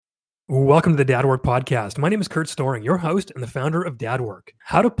Welcome to the Dad Work Podcast. My name is Kurt Storing, your host and the founder of Dad Work.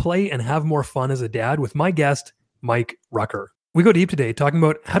 How to play and have more fun as a dad with my guest, Mike Rucker. We go deep today talking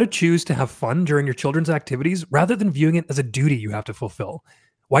about how to choose to have fun during your children's activities rather than viewing it as a duty you have to fulfill.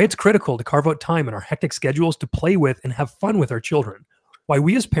 Why it's critical to carve out time in our hectic schedules to play with and have fun with our children. Why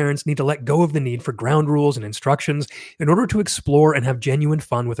we as parents need to let go of the need for ground rules and instructions in order to explore and have genuine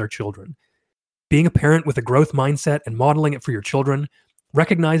fun with our children. Being a parent with a growth mindset and modeling it for your children,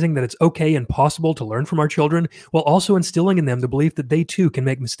 recognizing that it's okay and possible to learn from our children while also instilling in them the belief that they too can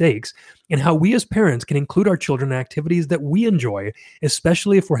make mistakes, and how we as parents can include our children in activities that we enjoy,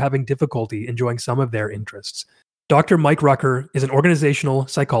 especially if we're having difficulty enjoying some of their interests. Dr. Mike Rucker is an organizational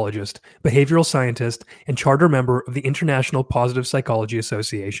psychologist, behavioral scientist, and charter member of the International Positive Psychology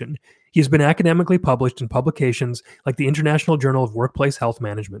Association. He has been academically published in publications like the International Journal of Workplace Health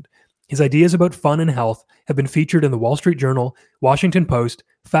Management. His ideas about fun and health have been featured in the Wall Street Journal, Washington Post,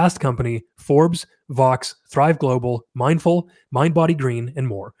 Fast Company, Forbes, Vox, Thrive Global, Mindful, Mind Body Green, and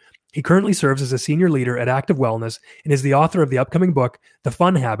more. He currently serves as a senior leader at Active Wellness and is the author of the upcoming book, The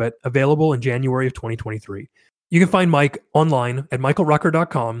Fun Habit, available in January of 2023. You can find Mike online at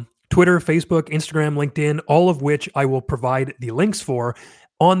michaelrucker.com, Twitter, Facebook, Instagram, LinkedIn, all of which I will provide the links for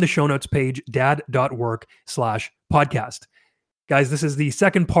on the show notes page, dad.work/podcast. Guys, this is the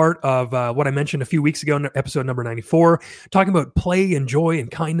second part of what I mentioned a few weeks ago in episode number 94, talking about play and joy and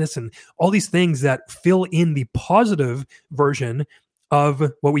kindness and all these things that fill in the positive version of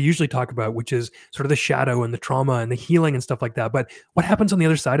what we usually talk about, which is sort of the shadow and the trauma and the healing and stuff like that. But what happens on the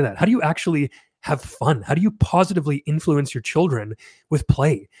other side of that? How do you actually have fun? How do you positively influence your children with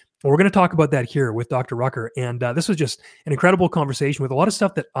play? Well, we're going to talk about that here with Dr. Rucker. And this was just an incredible conversation with a lot of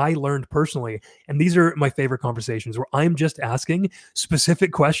stuff that I learned personally. And these are my favorite conversations where I'm just asking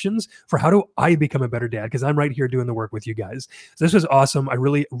specific questions for how do I become a better dad? Because I'm right here doing the work with you guys. So this was awesome. I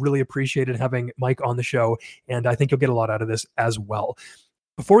really, really appreciated having Mike on the show. And I think you'll get a lot out of this as well.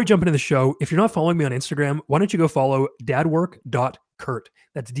 Before we jump into the show, if you're not following me on Instagram, why don't you go follow dadwork.curt.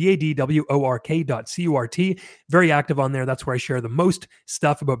 That's dadwork.curt. Very active on there. That's where I share the most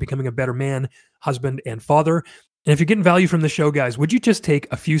stuff about becoming a better man, husband, and father. And if you're getting value from the show, guys, would you just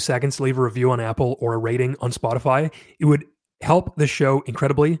take a few seconds to leave a review on Apple or a rating on Spotify? It would help the show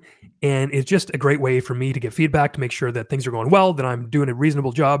incredibly. And it's just a great way for me to get feedback, to make sure that things are going well, that I'm doing a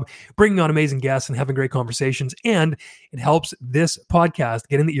reasonable job, bringing on amazing guests and having great conversations. And it helps this podcast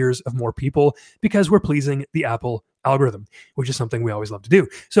get in the ears of more people because we're pleasing the Apple algorithm, which is something we always love to do.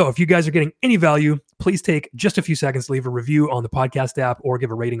 So if you guys are getting any value, please take just a few seconds to leave a review on the podcast app or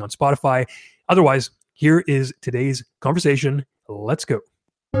give a rating on Spotify. Otherwise, here is today's conversation. Let's go.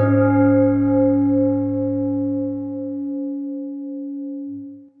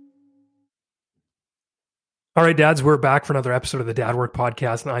 All right, dads, we're back for another episode of the Dad Work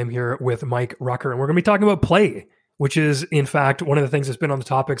Podcast, and I'm here with Mike Rucker, and we're going to be talking about play, which is, in fact, one of the things that's been on the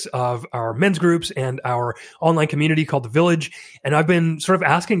topics of our men's groups and our online community called The Village. And I've been sort of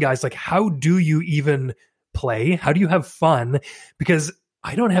asking guys, like, how do you even play? How do you have fun? Because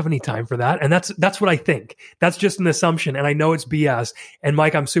I don't have any time for that. And that's what I think. That's just an assumption. And I know it's BS. And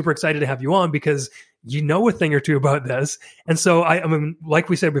Mike, I'm super excited to have you on because you know a thing or two about this. And so I mean, like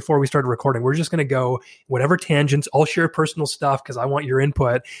we said before we started recording, we're just going to go whatever tangents. I'll share personal stuff because I want your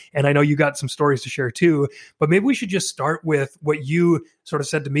input. And I know you got some stories to share too, but maybe we should just start with what you sort of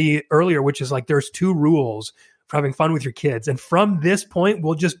said to me earlier, which is like, there's two rules for having fun with your kids. And from this point,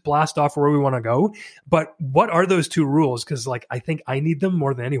 we'll just blast off where we want to go. But what are those two rules? Because like, I think I need them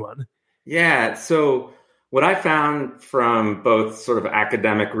more than anyone. Yeah. So what I found from both sort of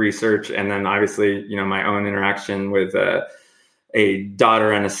academic research and then obviously, my own interaction with a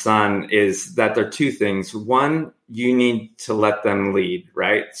daughter and a son is that there are two things. One, you need to let them lead,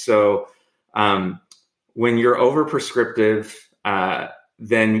 right? So when you're over prescriptive,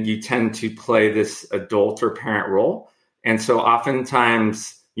 then you tend to play this adult or parent role. And so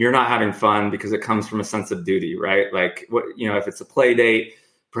oftentimes you're not having fun because it comes from a sense of duty, right? Like, if it's a play date,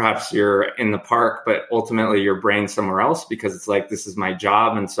 perhaps you're in the park, but ultimately your brain's somewhere else because it's like, this is my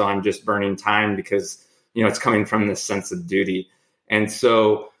job. And so I'm just burning time because, it's coming from this sense of duty. And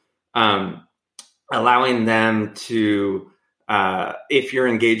so allowing them to, if you're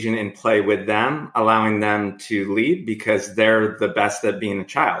engaging in play with them, allowing them to lead because they're the best at being a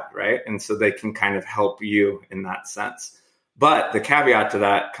child, right? And so they can kind of help you in that sense. But the caveat to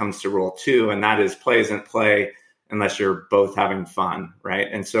that comes to rule 2, and that is play isn't play unless you're both having fun, right?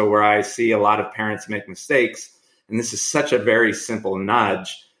 And so where I see a lot of parents make mistakes, and this is such a very simple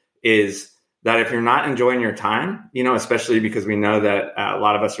nudge, is that if you're not enjoying your time, especially because we know that a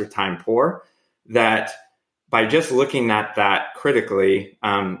lot of us are time poor, that by just looking at that critically,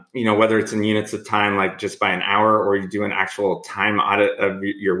 whether it's in units of time, like just by an hour, or you do an actual time audit of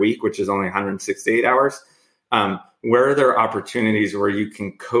your week, which is only 168 hours, where are there opportunities where you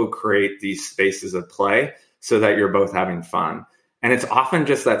can co-create these spaces of play so that you're both having fun? And it's often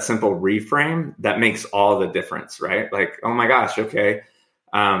just that simple reframe that makes all the difference, right? Like, oh my gosh, okay.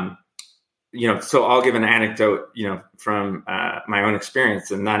 So I'll give an anecdote, from my own experience.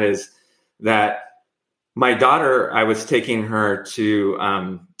 And that is that my daughter, I was taking her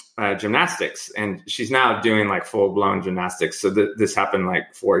to gymnastics, and she's now doing like full blown gymnastics. So this happened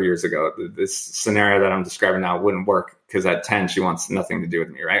like 4 years ago. This scenario that I'm describing now wouldn't work because at 10, she wants nothing to do with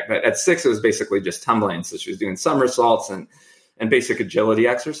me, right? But at 6, it was basically just tumbling. So she was doing somersaults and basic agility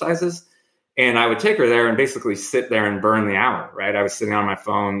exercises. And I would take her there and basically sit there and burn the hour, right? I was sitting on my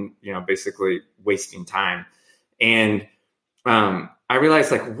phone, basically wasting time. And I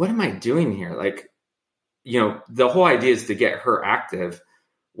realized, like, what am I doing here? Like, the whole idea is to get her active.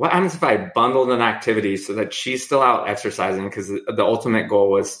 What happens if I bundled an activity so that she's still out exercising? Because the ultimate goal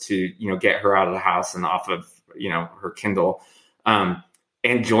was to, get her out of the house and off of, her Kindle,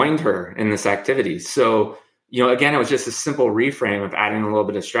 and joined her in this activity. So, again, it was just a simple reframe of adding a little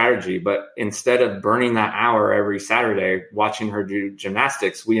bit of strategy. But instead of burning that hour every Saturday watching her do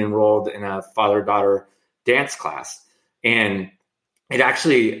gymnastics, we enrolled in a father-daughter dance class. And that's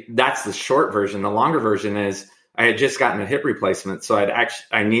the short version. The longer version is I had just gotten a hip replacement. So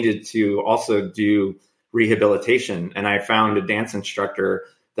I needed to also do rehabilitation. And I found a dance instructor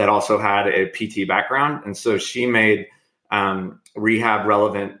that also had a PT background. And so she made rehab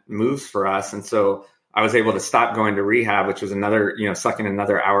relevant moves for us. And so I was able to stop going to rehab, which was another, sucking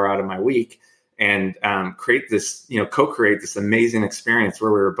another hour out of my week, and create this, co-create this amazing experience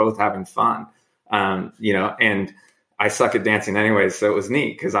where we were both having fun, and I suck at dancing anyways. So it was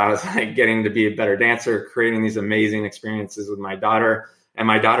neat because I was like getting to be a better dancer, creating these amazing experiences with my daughter. And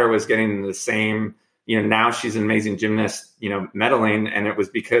my daughter was getting the same, now she's an amazing gymnast, medaling. And it was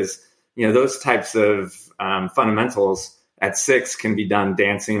because, those types of fundamentals at 6 can be done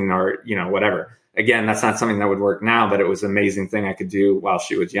dancing or, whatever. Again, that's not something that would work now, but it was an amazing thing I could do while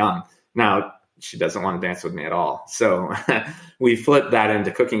she was young. Now she doesn't want to dance with me at all. So we flipped that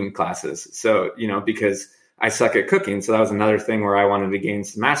into cooking classes. So, because I suck at cooking. So that was another thing where I wanted to gain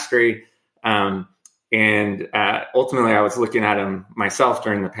some mastery. And ultimately I was looking at them myself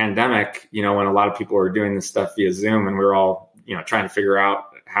during the pandemic, when a lot of people were doing this stuff via Zoom, and we were all, trying to figure out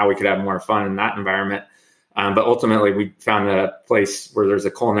how we could have more fun in that environment. But ultimately we found a place where there's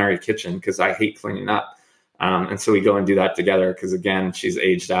a culinary kitchen because I hate cleaning up. And so we go and do that together because, again, she's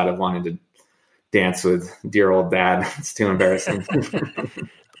aged out of wanting to dance with dear old dad. It's too embarrassing.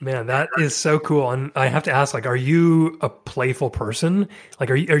 Man, that is so cool. And I have to ask, like, are you a playful person?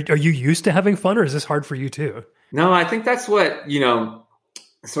 Like, are you used to having fun, or is this hard for you too? No, I think that's what,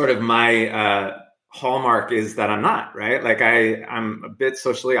 sort of my hallmark is, that I'm not, right? Like I'm a bit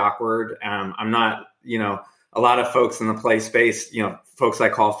socially awkward. I'm not, a lot of folks in the play space, folks I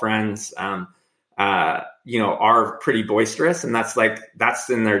call friends, are pretty boisterous, and that's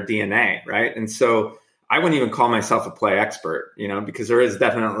in their DNA. Right. And so I wouldn't even call myself a play expert, because there is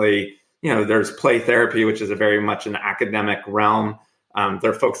definitely, there's play therapy, which is a very much an academic realm.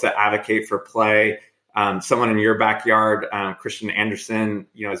 There are folks that advocate for play. Someone in your backyard, Christian Anderson,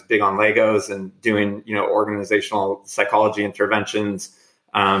 is big on Legos and doing, organizational psychology interventions,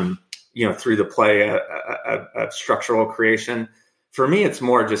 through the play of structural creation. For me, it's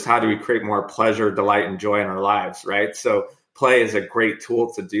more just how do we create more pleasure, delight, and joy in our lives, right? So play is a great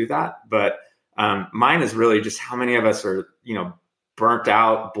tool to do that. But mine is really just how many of us are, burnt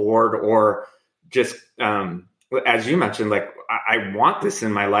out, bored, or just, as you mentioned, like, I want this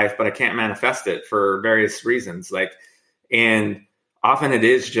in my life, but I can't manifest it for various reasons. And often it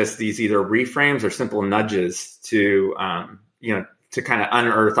is just these either reframes or simple nudges to, to kind of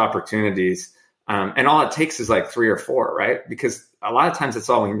unearth opportunities. And all it takes is like 3 or 4, right? Because a lot of times it's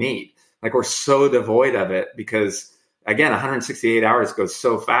all we need. Like, we're so devoid of it because, again, 168 hours goes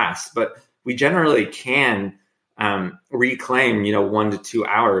so fast, but we generally can reclaim, 1 to 2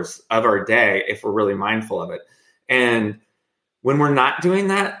 hours of our day if we're really mindful of it. And when we're not doing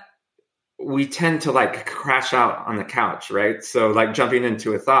that, we tend to like crash out on the couch, right? So like jumping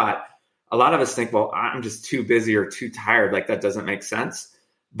into a thought, a lot of us think, well, I'm just too busy or too tired. Like, that doesn't make sense.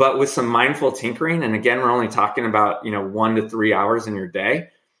 But with some mindful tinkering, and again, we're only talking about, 1 to 3 hours in your day,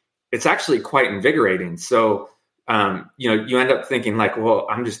 it's actually quite invigorating. So, you end up thinking like, well,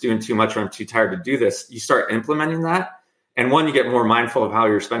 I'm just doing too much or I'm too tired to do this. You start implementing that. And 1, you get more mindful of how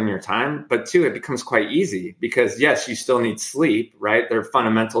you're spending your time. But 2, it becomes quite easy because, yes, you still need sleep, right? There are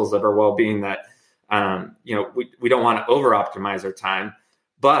fundamentals of our well-being that We don't want to over optimize our time,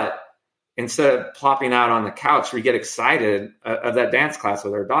 but instead of plopping out on the couch, we get excited of that dance class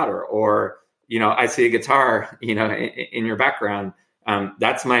with our daughter, or, I see a guitar, in your background.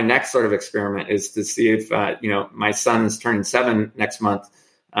 That's my next sort of experiment, is to see if, my son is turning 7 next month.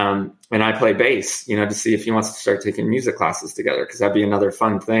 And I play bass, to see if he wants to start taking music classes together. 'Cause that'd be another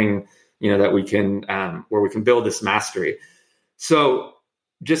fun thing, that we can, where we can build this mastery. So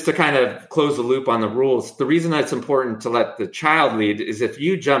just to kind of close the loop on the rules, the reason that it's important to let the child lead is if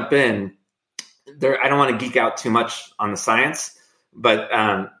you jump in there, I don't want to geek out too much on the science, but,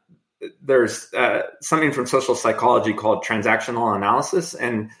 there's something from social psychology called transactional analysis.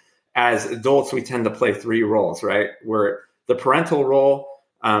 And as adults, we tend to play 3 roles, right? We're the parental role,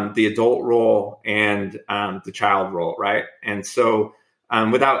 the adult role, and the child role, right? And so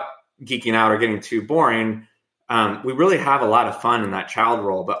without geeking out or getting too boring, we really have a lot of fun in that child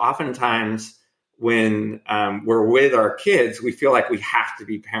role. But oftentimes when we're with our kids, we feel like we have to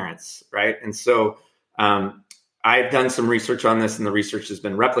be parents, right? And so I've done some research on this, and the research has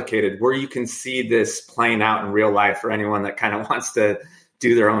been replicated, where you can see this playing out in real life for anyone that kind of wants to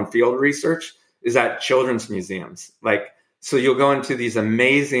do their own field research, is at children's museums. So you'll go into these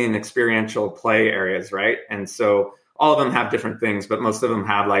amazing experiential play areas, right? And so all of them have different things, but most of them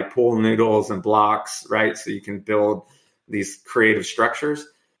have like pool noodles and blocks, right? So you can build these creative structures.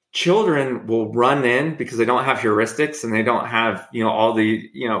 Children will run in because they don't have heuristics, and they don't have, all the,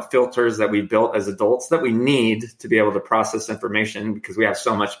 filters that we built as adults that we need to be able to process information, because we have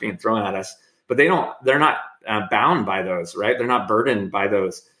so much being thrown at us. But they're not bound by those, right? They're not burdened by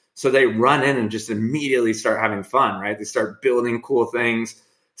those. So they run in and just immediately start having fun, right? They start building cool things,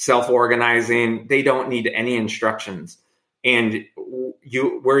 self-organizing. They don't need any instructions. And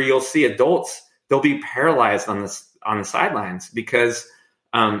where you'll see adults, they'll be paralyzed on the sidelines, because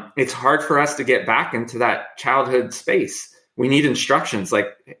it's hard for us to get back into that childhood space. We need instructions. Like,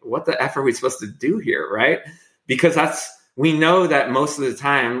 what the F are we supposed to do here, right? Because we know that most of the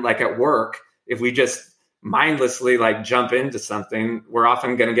time, like at work, if we just mindlessly jump into something, we're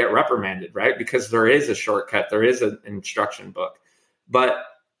often going to get reprimanded, right? Because there is a shortcut, there is an instruction book. But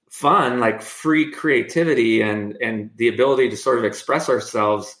fun, like free creativity and the ability to sort of express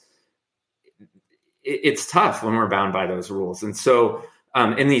ourselves, it's tough when we're bound by those rules. And so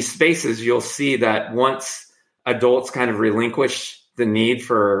in these spaces, you'll see that once adults kind of relinquish the need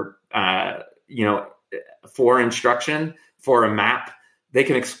for, for instruction, for a map, they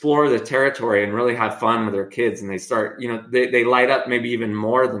can explore the territory and really have fun with their kids. And they start, they light up maybe even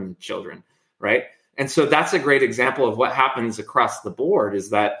more than the children, right? And so that's a great example of what happens across the board,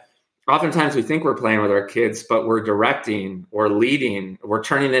 is that oftentimes we think we're playing with our kids, but we're directing or leading, we're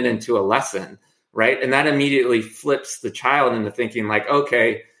turning it into a lesson. Right. And that immediately flips the child into thinking like,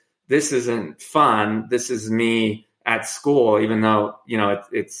 okay, this isn't fun. This is me at school, even though,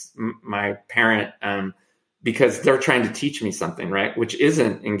 it's my parent, because they're trying to teach me something, right? Which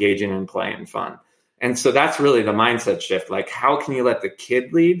isn't engaging in play and fun. And so that's really the mindset shift. Like, how can you let the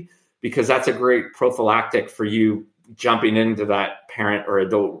kid lead? Because that's a great prophylactic for you jumping into that parent or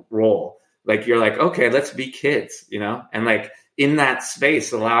adult role. Like, you're like, okay, let's be kids, and like in that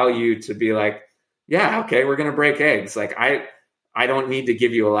space, allow you to be like, yeah, okay, we're going to break eggs. Like, I don't need to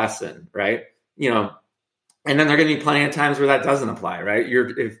give you a lesson, right? And then there are going to be plenty of times where that doesn't apply, right?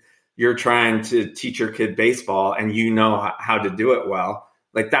 If you're trying to teach your kid baseball and how to do it well,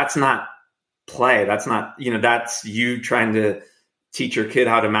 like, that's not play. That's not, that's you trying to teach your kid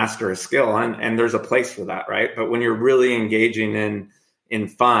how to master a skill. And there's a place for that, right? But when you're really engaging in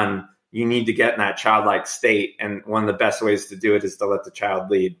fun, you need to get in that childlike state. And one of the best ways to do it is to let the child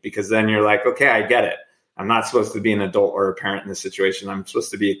lead, because then you're like, okay, I get it. I'm not supposed to be an adult or a parent in this situation. I'm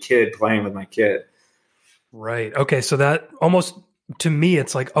supposed to be a kid playing with my kid. Right. Okay. So that almost, to me,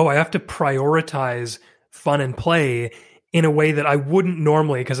 it's like, oh, I have to prioritize fun and play in a way that I wouldn't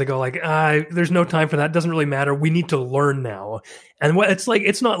normally, because I go like, there's no time for that. It doesn't really matter. We need to learn now. And what it's like,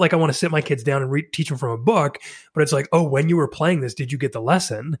 it's not like I want to sit my kids down and teach them from a book, but it's like, oh, when you were playing this, did you get the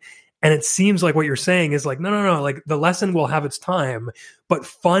lesson? And it seems like what you're saying is like, no, like the lesson will have its time, but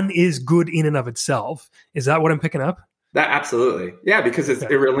fun is good in and of itself. Is that what I'm picking up? That absolutely. Yeah, because it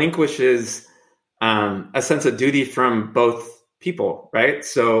relinquishes a sense of duty from both people, right?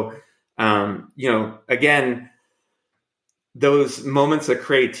 So, again, those moments of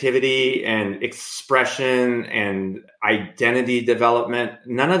creativity and expression and identity development,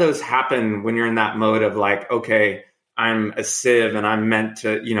 none of those happen when you're in that mode of like, okay, I'm a sieve and I'm meant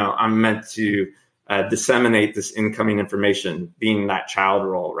to disseminate this incoming information, being that child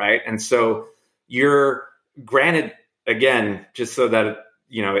role, right? And so you're granted, again, just so that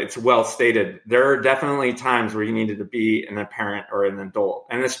it's well stated. There are definitely times where you needed to be a parent or an adult.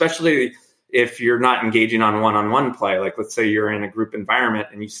 And especially if you're not engaging on one-on-one play, like let's say you're in a group environment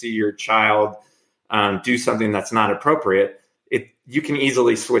and you see your child do something that's not appropriate, you can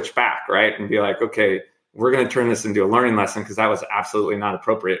easily switch back, right? And be like, okay, we're going to turn this into a learning lesson because that was absolutely not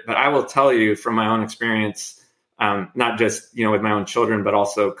appropriate. But I will tell you from my own experience, not just, with my own children, but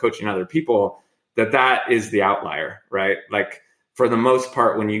also coaching other people, that is the outlier, right? Like for the most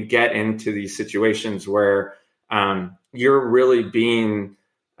part, when you get into these situations where you're really being,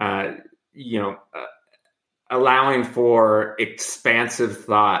 allowing for expansive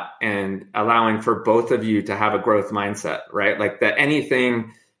thought and allowing for both of you to have a growth mindset, right? Like that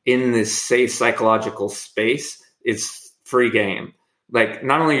anything in this safe psychological space is free game. Like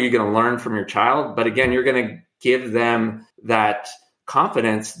not only are you going to learn from your child, but again, you're going to give them that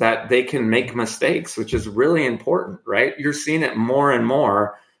confidence that they can make mistakes, which is really important, right? You're seeing it more and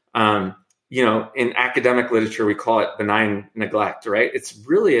more. In academic literature, we call it benign neglect, right? It's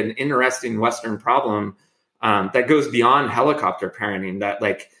really an interesting Western problem that goes beyond helicopter parenting, that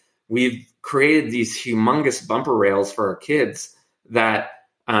like we've created these humongous bumper rails for our kids that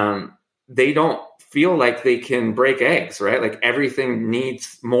they don't feel like they can break eggs, right? Like everything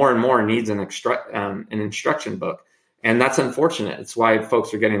needs more and more needs an instruction book. And that's unfortunate. It's why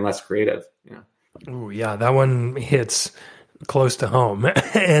folks are getting less creative. Oh, yeah, that one hits close to home.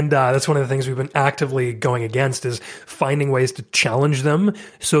 And that's one of the things we've been actively going against is finding ways to challenge them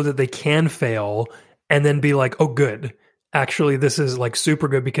so that they can fail and then be like, oh, good. Actually, this is like super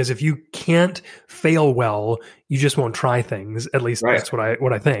good, because if you can't fail well, you just won't try things. At least right. That's what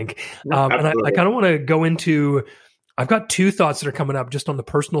I think. Yeah, and I kind of want to go into, I've got two thoughts that are coming up just on the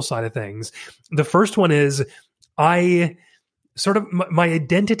personal side of things. The first one is my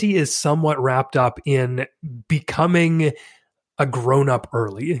identity is somewhat wrapped up in becoming a grown-up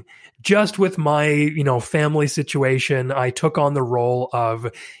early. Just with my, family situation, I took on the role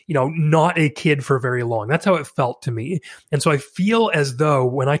of, not a kid for very long. That's how it felt to me. And so I feel as though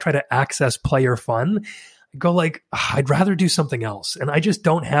when I try to access player fun, I go like, I'd rather do something else. And I just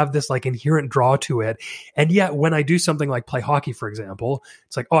don't have this like inherent draw to it. And yet when I do something like play hockey, for example,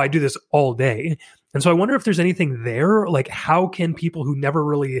 it's like, oh, I do this all day. And so I wonder if there's anything there, like how can people who never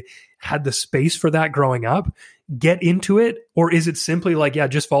really had the space for that growing up get into it? Or is it simply like, yeah,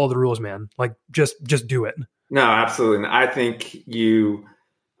 just follow the rules, man. Like just do it. No, absolutely. I think you,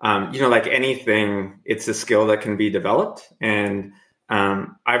 like anything, it's a skill that can be developed. And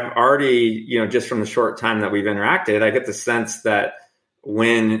I've already, just from the short time that we've interacted, I get the sense that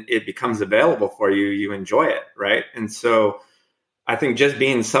when it becomes available for you, you enjoy it. Right. And so I think just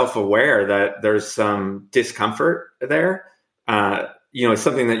being self-aware that there's some discomfort there, is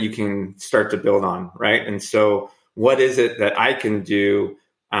something that you can start to build on, right? And so what is it that I can do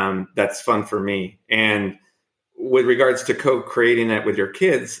that's fun for me? And with regards to co-creating it with your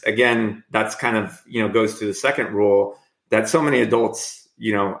kids, again, that's kind of, goes to the second rule that so many adults,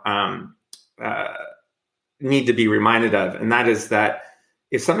 need to be reminded of. And that is that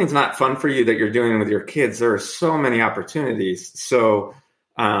if something's not fun for you that you're doing with your kids, there are so many opportunities. So,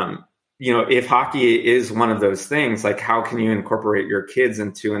 if hockey is one of those things, like how can you incorporate your kids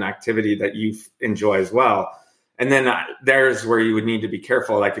into an activity that you enjoy as well? And then there's where you would need to be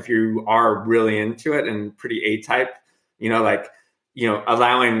careful. Like if you are really into it and pretty A-type,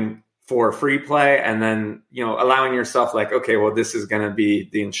 allowing for free play and then, allowing yourself like, okay, well, this is going to be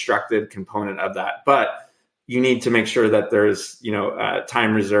the instructive component of that. But you need to make sure that there's,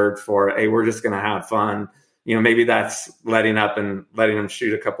 time reserved for, hey, we're just going to have fun. Maybe that's letting up and letting them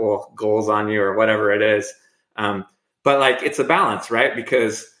shoot a couple goals on you or whatever it is. But like, it's a balance, right?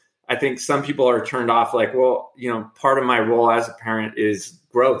 Because I think some people are turned off like, well, part of my role as a parent is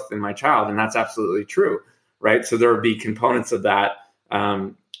growth in my child. And that's absolutely true, right? So there would be components of that,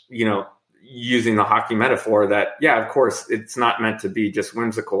 using the hockey metaphor that, yeah, of course, it's not meant to be just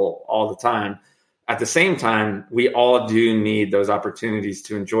whimsical all the time. At the same time, we all do need those opportunities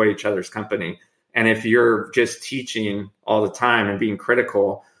to enjoy each other's company. And if you're just teaching all the time and being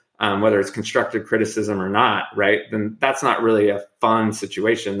critical, whether it's constructive criticism or not, right, then that's not really a fun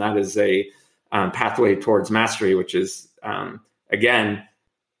situation. That is a pathway towards mastery, which is, again,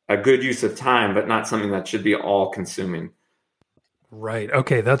 a good use of time, but not something that should be all consuming. Right.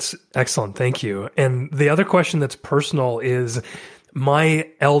 Okay. That's excellent. Thank you. And the other question that's personal is my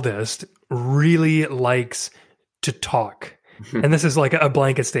eldest really likes to talk. And this is like a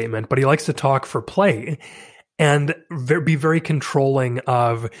blanket statement, but he likes to talk for play. and be very controlling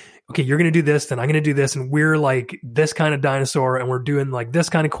of, okay, you're going to do this, then I'm going to do this. And we're like this kind of dinosaur and we're doing like this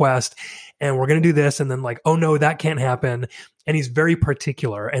kind of quest and we're going to do this. And then like, oh no, that can't happen. And he's very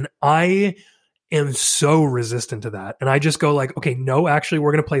particular. And I am so resistant to that. And I just go like, okay, no, actually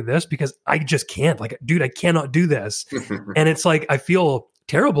we're going to play this because I just can't. Like, dude, I cannot do this. And it's like, I feel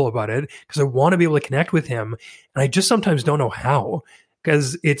terrible about it because I want to be able to connect with him. And I just sometimes don't know how,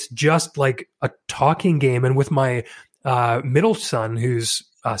 because it's just like a talking game. And with my middle son, who's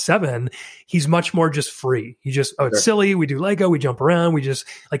 7, he's much more just free. He just, it's silly. We do Lego, we jump around. We just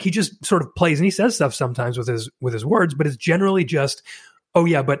like, he just sort of plays and he says stuff sometimes with his words, but it's generally just, oh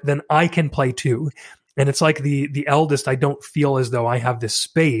yeah, but then I can play too. And it's like the eldest, I don't feel as though I have this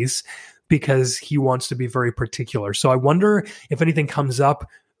space because he wants to be very particular. So I wonder if anything comes up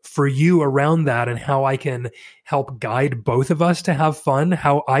for you around that and how I can help guide both of us to have fun,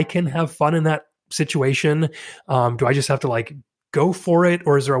 how I can have fun in that situation. Do I just have to like go for it?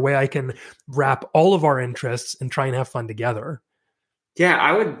 Or is there a way I can wrap all of our interests and try and have fun together? Yeah,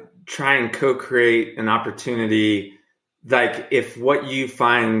 I would try and co-create an opportunity. Like if what you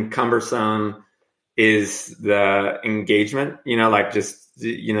find cumbersome is the engagement, like just,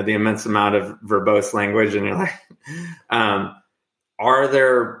 the immense amount of verbose language, and you're like, are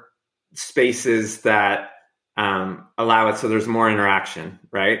there spaces that allow it so there's more interaction,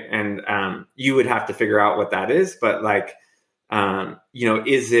 right? And you would have to figure out what that is, but like,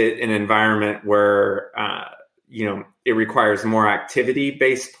 is it an environment where, it requires more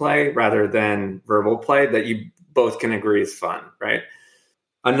activity-based play rather than verbal play that you both can agree is fun, right?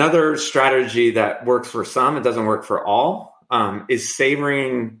 Another strategy that works for some, it doesn't work for all, is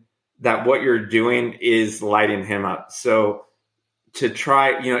savoring that what you're doing is lighting him up. So to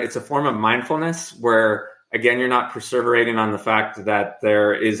try, it's a form of mindfulness where, again, you're not perseverating on the fact that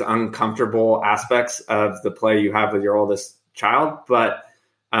there is uncomfortable aspects of the play you have with your oldest child, but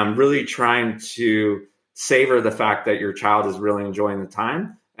really trying to savor the fact that your child is really enjoying the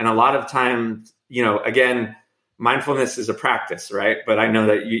time. And a lot of times, again, mindfulness is a practice, right? But I know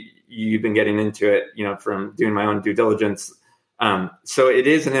that you've been getting into it, from doing my own due diligence. So it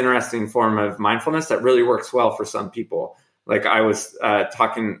is an interesting form of mindfulness that really works well for some people. Like I was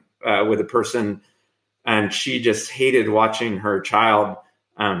talking with a person, and she just hated watching her child.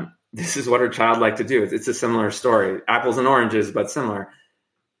 This is what her child liked to do. It's a similar story, apples and oranges, but similar.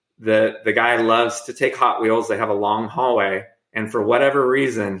 The guy loves to take Hot Wheels. They have a long hallway. And for whatever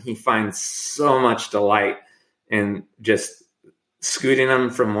reason, he finds so much delight in just scooting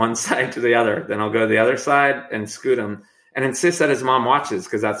them from one side to the other. Then I'll go to the other side and scoot them and insist that his mom watches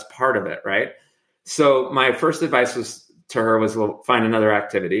because that's part of it, right? So my first advice to her was, well, find another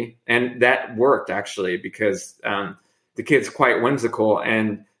activity. And that worked actually because the kid's quite whimsical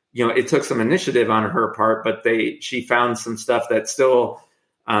and, it took some initiative on her part, but she found some stuff that still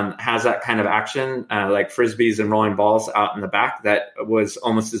has that kind of action, like Frisbees and rolling balls out in the back that was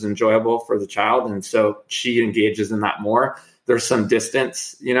almost as enjoyable for the child. And so she engages in that more. There's some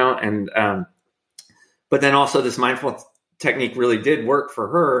distance, but then also this mindful technique really did work for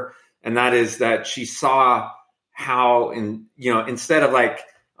her. And that is that she saw how, instead of like,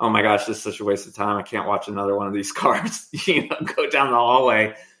 oh my gosh, this is such a waste of time, I can't watch another one of these cars, go down the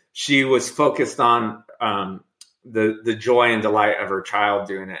hallway. She was focused on the joy and delight of her child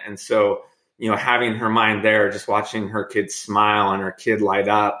doing it. And so, having her mind there, just watching her kid smile and her kid light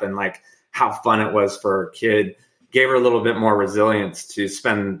up and like how fun it was for her kid gave her a little bit more resilience to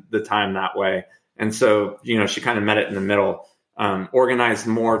spend the time that way. And so, she kind of met it in the middle, organized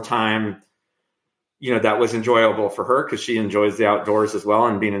more time, that was enjoyable for her because she enjoys the outdoors as well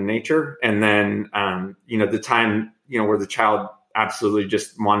and being in nature. And then, the time, where the child absolutely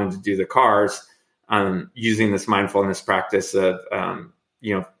just wanted to do the cars, using this mindfulness practice of,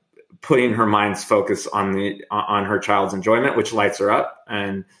 putting her mind's focus on her child's enjoyment, which lights her up,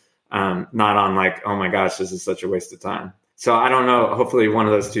 and not on like, oh my gosh, this is such a waste of time. So I don't know. Hopefully one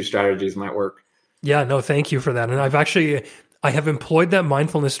of those two strategies might work. Yeah, no, thank you for that. And I have employed that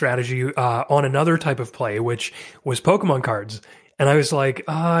mindfulness strategy on another type of play, which was Pokemon cards. And I was like,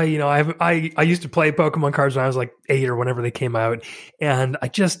 I used to play Pokemon cards when I was like 8 or whenever they came out. And I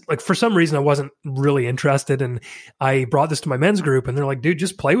just like, for some reason, I wasn't really interested. And I brought this to my men's group and they're like, dude,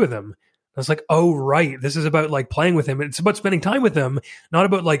 just play with him. I was like, oh, right. This is about like playing with him. It's about spending time with him, not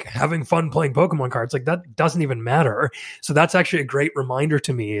about like having fun playing Pokemon cards. Like that doesn't even matter. So that's actually a great reminder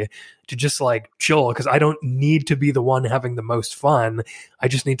to me to just like chill, because I don't need to be the one having the most fun. I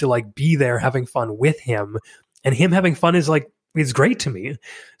just need to like be there having fun with him, and him having fun is great to me.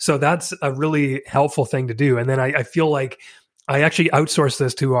 So that's a really helpful thing to do. And then I feel like I actually outsourced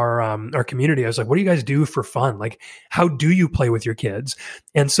this to our community. I was like, what do you guys do for fun? Like, how do you play with your kids?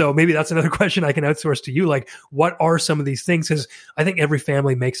 And so maybe that's another question I can outsource to you. Like, what are some of these things? Because I think every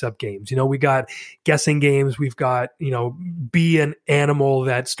family makes up games. We got guessing games. We've got, be an animal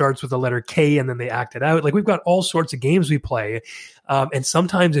that starts with the letter K and then they act it out. Like, we've got all sorts of games we play. And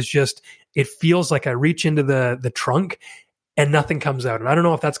sometimes it feels like I reach into the trunk and nothing comes out. And I don't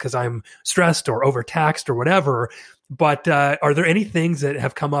know if that's because I'm stressed or overtaxed or whatever. But are there any things that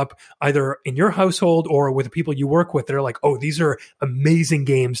have come up either in your household or with the people you work with that are like, oh, these are amazing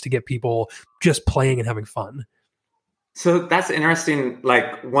games to get people just playing and having fun? So that's interesting.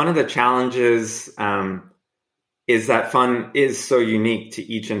 Like, one of the challenges is that fun is so unique to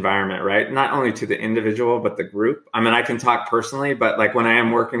each environment, right? Not only to the individual, but the group. I mean, I can talk personally, but like when I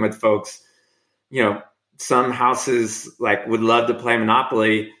am working with folks, some houses like would love to play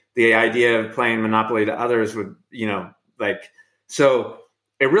Monopoly. The idea of playing Monopoly to others would, so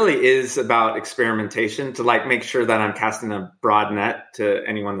it really is about experimentation to like make sure that I'm casting a broad net to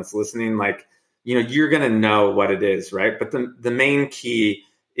anyone that's listening. Like, you're going to know what it is, right? But the main key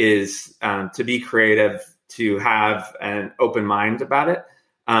is to be creative, to have an open mind about it.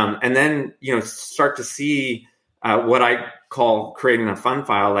 And then, start to see what I call creating a fun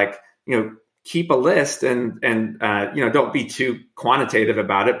file, like, keep a list and don't be too quantitative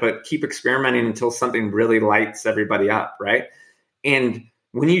about it, but keep experimenting until something really lights everybody up, right? And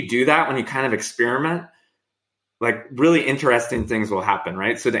when you do that, when you kind of experiment, like really interesting things will happen,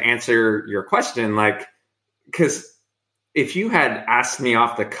 right? So to answer your question, like, because if you had asked me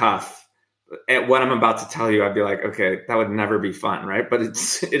off the cuff at what I'm about to tell you, I'd be like, okay, that would never be fun, right? But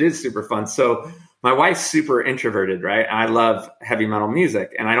it is super fun. So my wife's super introverted, right? I love heavy metal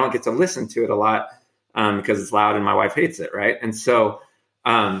music and I don't get to listen to it a lot because it's loud and my wife hates it, right? And so,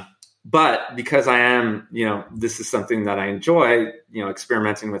 but because I am, this is something that I enjoy,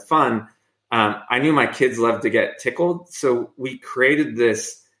 experimenting with fun. I knew my kids loved to get tickled. So we created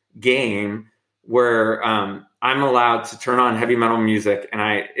this game where I'm allowed to turn on heavy metal music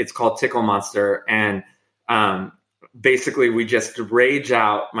and it's called Tickle Monster. And basically we just rage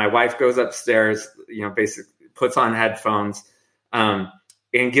out. My wife goes upstairs, basically puts on headphones and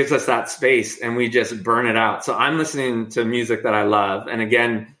gives us that space and we just burn it out. So I'm listening to music that I love. And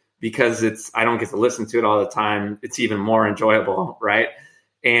again, because I don't get to listen to it all the time, it's even more enjoyable, right?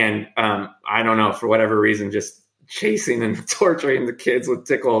 And I don't know, for whatever reason, just chasing and torturing the kids with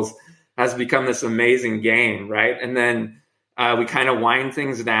tickles has become this amazing game, right? And then we kind of wind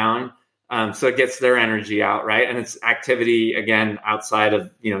things down. So it gets their energy out, right? And it's activity, again, outside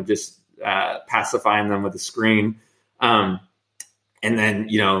of, just pacifying them with a screen. And then,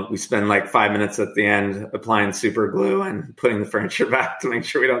 we spend like 5 minutes at the end applying super glue and putting the furniture back to make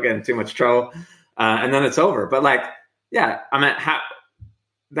sure we don't get in too much trouble. And then it's over. But like, yeah,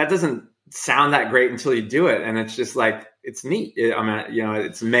 that doesn't sound that great until you do it. And it's just like, it's neat.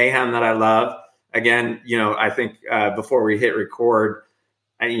 It's mayhem that I love. Again, I think before we hit record,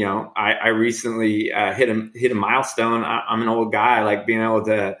 I recently hit a milestone. I'm an old guy, like being able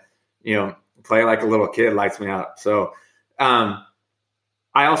to, play like a little kid lights me up. So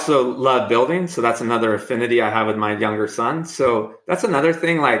I also love building. So that's another affinity I have with my younger son. So that's another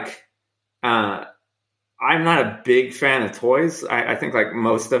thing. Like, I'm not a big fan of toys. I think like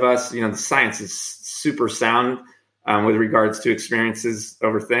most of us, the science is super sound with regards to experiences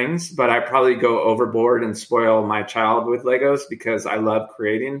over things, but I probably go overboard and spoil my child with Legos because I love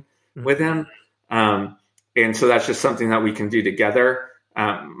creating with him. And so that's just something that we can do together.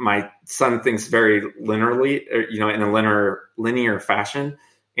 My son thinks very linearly, in a linear fashion.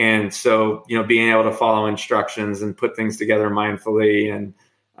 And so, being able to follow instructions and put things together mindfully and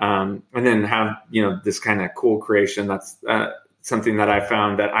then have, this kind of cool creation. That's something that I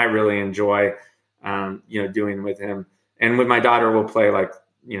found that I really enjoy, doing with him. And with my daughter, we'll play like,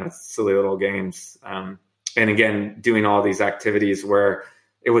 silly little games. And again, doing all these activities where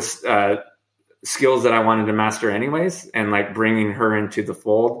it was skills that I wanted to master anyways. And like bringing her into the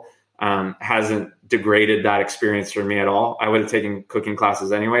fold hasn't degraded that experience for me at all. I would have taken cooking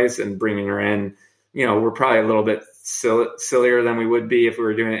classes anyways, and bringing her in, we're probably a little bit sillier than we would be if we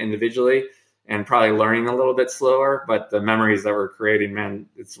were doing it individually, and probably learning a little bit slower, but the memories that we're creating, man,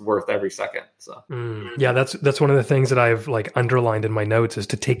 it's worth every second. So yeah, that's one of the things that I've like underlined in my notes is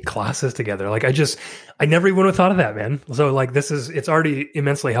to take classes together. Like I never even would have thought of that, man. So like it's already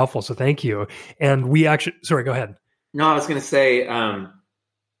immensely helpful. So thank you. And we actually, sorry, go ahead. No, I was going to say,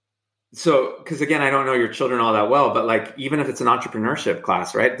 so, cause again, I don't know your children all that well, but like, even if it's an entrepreneurship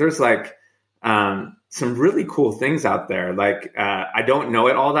class, right? There's like, some really cool things out there. Like, I don't know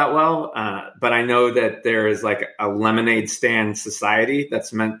it all that well, but I know that there is like a lemonade stand society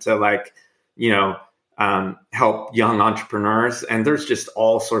that's meant to like, help young entrepreneurs. And there's just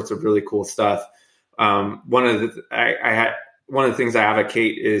all sorts of really cool stuff. One of the things I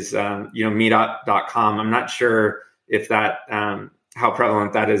advocate is, meetup.com. I'm not sure if that, how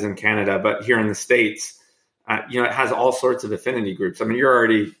prevalent that is in Canada, but here in the States, it has all sorts of affinity groups. I mean, you're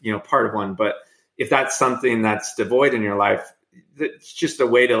already, part of one, but if that's something that's devoid in your life, it's just a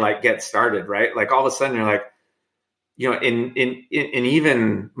way to like get started, right? Like all of a sudden you're like, in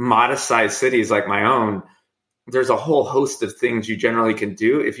even modest sized cities like my own, there's a whole host of things you generally can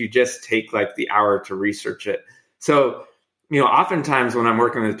do if you just take like the hour to research it. So, oftentimes when I'm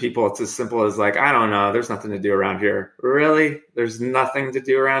working with people, it's as simple as like, I don't know, there's nothing to do around here. Really? There's nothing to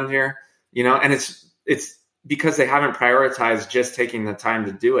do around here, and it's because they haven't prioritized just taking the time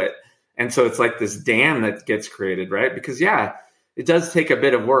to do it. And so it's like this dam that gets created, right? Because it does take a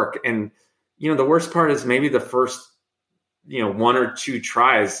bit of work. And, the worst part is maybe the first, 1 or 2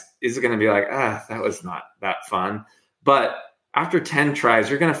 tries is going to be like, that was not that fun. But after 10 tries,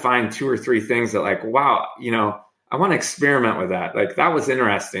 you're going to find 2 or 3 things that like, wow, I want to experiment with that. Like that was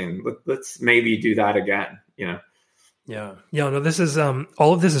interesting. Let's maybe do that again, Yeah. No, this is,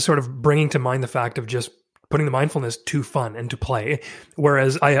 all of this is sort of bringing to mind the fact of just putting the mindfulness to fun and to play.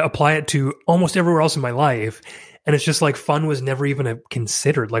 Whereas I apply it to almost everywhere else in my life. And it's just like fun was never even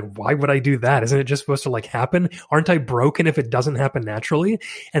considered. Like, why would I do that? Isn't it just supposed to like happen? Aren't I broken if it doesn't happen naturally?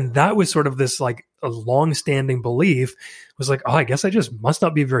 And that was sort of this like a long-standing belief was like, I guess I just must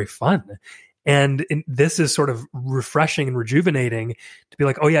not be very fun. And this is sort of refreshing and rejuvenating to be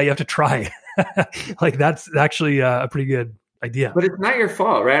like, oh yeah, you have to try. Like that's actually a pretty good idea. But it's not your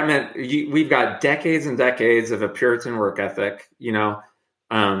fault, right? I mean, we've got decades and decades of a Puritan work ethic.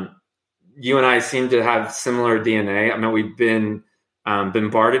 You and I seem to have similar DNA. I mean, we've been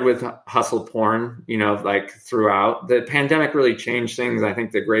bombarded with hustle porn, like throughout. The pandemic really changed things. I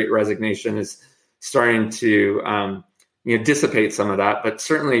think the Great Resignation is starting to, dissipate some of that. But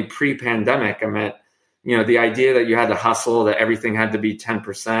certainly pre-pandemic, I meant, the idea that you had to hustle, that everything had to be 10%,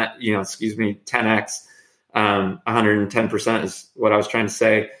 10x. 110% is what I was trying to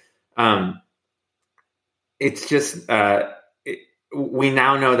say. It's just, we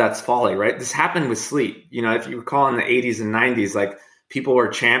now know that's folly, right? This happened with sleep. If you recall in the 80s and 90s, like people were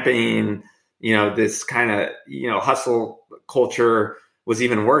championing, this kind of, hustle culture was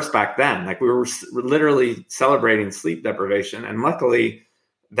even worse back then. Like we were literally celebrating sleep deprivation. And luckily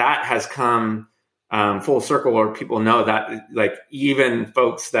that has come full circle where people know that like even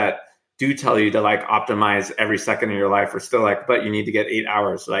folks that do tell you to like optimize every second of your life are still like, but you need to get 8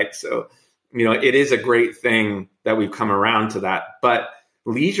 hours, right? So, it is a great thing that we've come around to that. But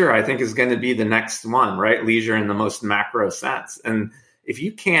leisure, I think, is going to be the next one, right? Leisure in the most macro sense. And if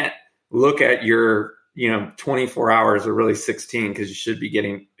you can't look at your, 24 hours or really 16, because you should be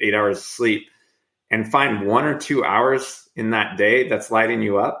getting 8 hours of sleep, and find 1 or 2 hours in that day that's lighting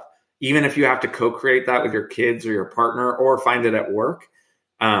you up, even if you have to co-create that with your kids or your partner or find it at work,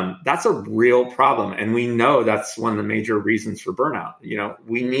 that's a real problem. And we know that's one of the major reasons for burnout.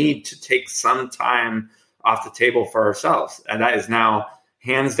 We need to take some time off the table for ourselves. And that is now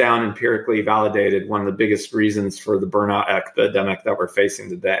hands down empirically validated one of the biggest reasons for the burnout epidemic that we're facing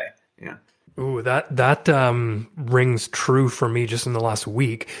today. Yeah. Ooh, that rings true for me just in the last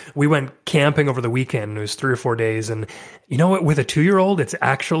week. We went camping over the weekend. It was 3 or 4 days. And you know what? With a 2-year-old, it's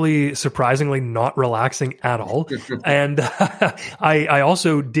actually surprisingly not relaxing at all. And I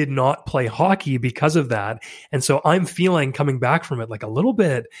also did not play hockey because of that. And so I'm feeling coming back from it like a little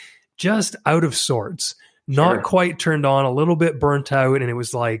bit just out of sorts, not quite turned on, a little bit burnt out. And it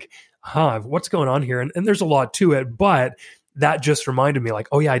was like, what's going on here? And there's a lot to it, but that just reminded me like,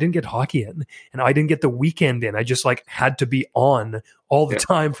 oh yeah, I didn't get hockey in and I didn't get the weekend in. I just like had to be on all the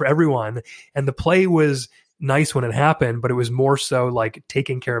time for everyone. And the play was nice when it happened, but it was more so like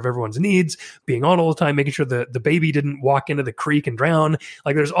taking care of everyone's needs, being on all the time, making sure the baby didn't walk into the creek and drown.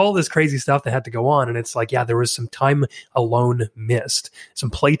 Like there's all this crazy stuff that had to go on. And it's like, yeah, there was some time alone missed, some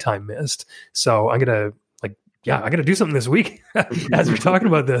playtime missed. So I'm going to I got to do something this week as we're talking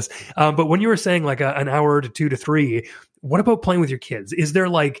about this. But when you were saying like an hour to 2 to 3, what about playing with your kids? Is there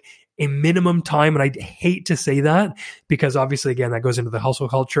like a minimum time? And I hate to say that because obviously, again, that goes into the hustle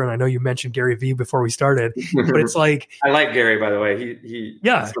culture. And I know you mentioned Gary Vee before we started, but it's like, I like Gary, by the way.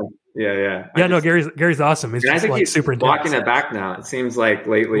 Yeah. Gary's awesome. He's just, I think like, he's super intense. Walking it back now. It seems like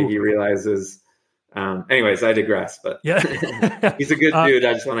lately he realizes, anyways, I digress, but yeah, he's a good dude.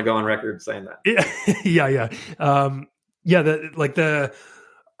 I just want to go on record saying that.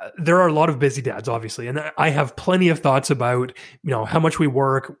 there are a lot of busy dads, obviously, and I have plenty of thoughts about, how much we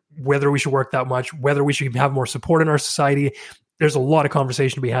work, whether we should work that much, whether we should have more support in our society. There's a lot of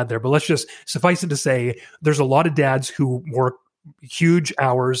conversation to be had there, but let's just suffice it to say, there's a lot of dads who work huge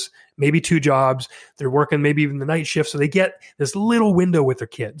hours, maybe 2 jobs. They're working maybe even the night shift. So they get this little window with their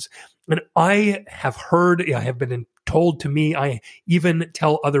kids. And I have been told to me, I even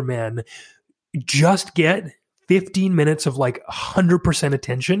tell other men, just get 15 minutes of like 100%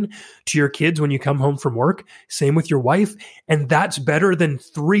 attention to your kids when you come home from work. Same with your wife. And that's better than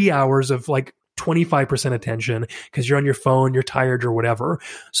 3 hours of like 25% attention because you're on your phone, you're tired or whatever.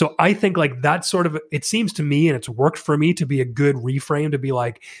 So I think like that sort of, it seems to me, and it's worked for me, to be a good reframe, to be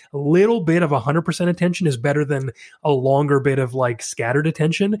like a little bit of 100% attention is better than a longer bit of like scattered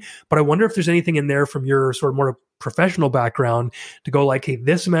attention. But I wonder if there's anything in there from your sort of more professional background to go like, hey,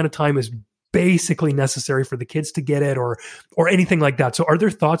 this amount of time is basically necessary for the kids to get it, or anything like that. So are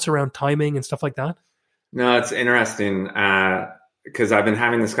there thoughts around timing and stuff like that? No, it's interesting. Because I've been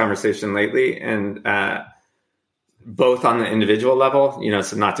having this conversation lately, and both on the individual level,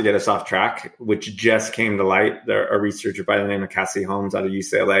 so not to get us off track, which just came to light. A researcher by the name of Cassie Holmes out of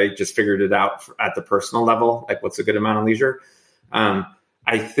UCLA just figured it out at the personal level, like what's a good amount of leisure.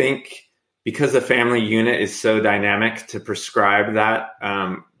 I think because the family unit is so dynamic, to prescribe that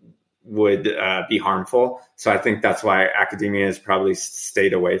would be harmful. So I think that's why academia has probably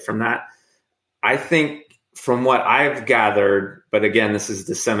stayed away from that. I think from what I've gathered, but again, this is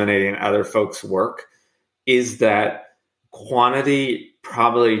disseminating other folks' work, is that quantity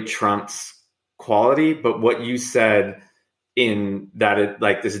probably trumps quality. But what you said in that,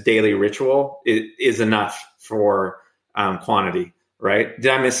 like this daily ritual is enough for quantity, right?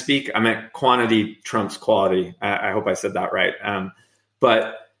 Did I misspeak? I meant quantity trumps quality. I hope I said that right.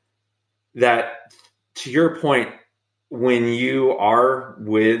 But that, to your point, when you are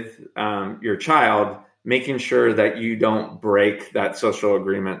with your child, making sure that you don't break that social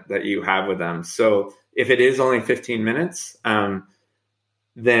agreement that you have with them. So if it is only 15 minutes,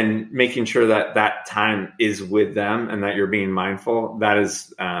 then making sure that that time is with them and that you're being mindful, that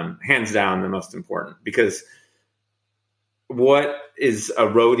is hands down the most important. Because what is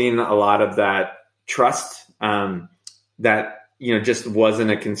eroding a lot of that trust that, just wasn't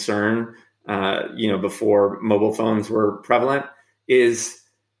a concern, before mobile phones were prevalent, is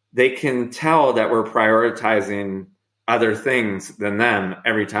they can tell that we're prioritizing other things than them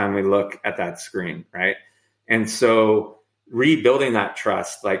every time we look at that screen, right? And so rebuilding that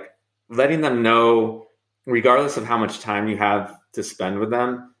trust, like letting them know, regardless of how much time you have to spend with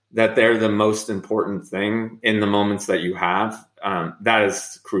them, that they're the most important thing in the moments that you have, that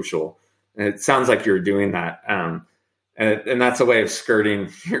is crucial. And it sounds like you're doing that. And that's a way of skirting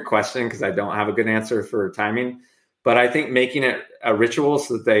your question, because I don't have a good answer for timing. But I think making it a ritual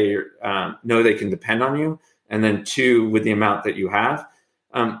so that they know they can depend on you. And then 2, with the amount that you have.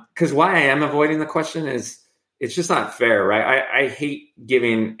 Because why I am avoiding the question is it's just not fair, right? I hate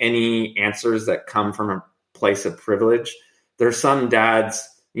giving any answers that come from a place of privilege. There's some dads,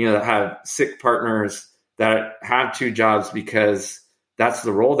 that have sick partners that have 2 jobs because that's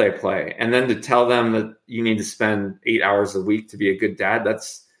the role they play. And then to tell them that you need to spend 8 hours a week to be a good dad,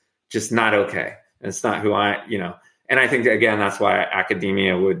 that's just not okay. And it's not who and I think, again, that's why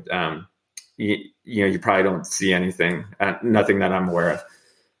academia would, you probably don't see anything, nothing that I'm aware of.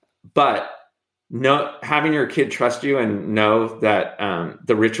 But having your kid trust you and know that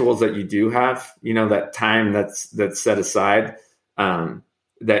the rituals that you do have, that time that's set aside,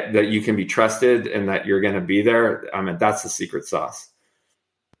 that you can be trusted and that you're going to be there. That's the secret sauce.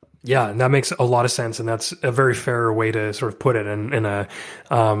 Yeah, and that makes a lot of sense, and that's a very fair way to sort of put it, and in a,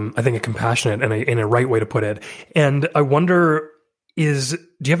 I think, a compassionate and in a right way to put it. And I wonder, do you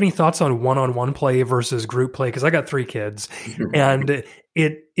have any thoughts on one-on-one play versus group play? Because I got 3 kids, and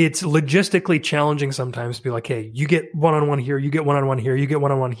it's logistically challenging sometimes to be like, hey, you get one-on-one here, you get one-on-one here, you get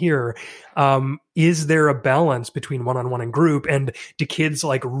one-on-one here. Is there a balance between one-on-one and group? And do kids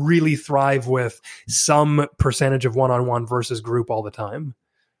like really thrive with some percentage of one-on-one versus group all the time?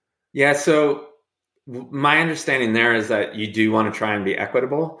 Yeah, so my understanding there is that you do want to try and be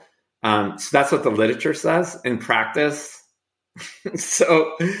equitable. So that's what the literature says. In practice,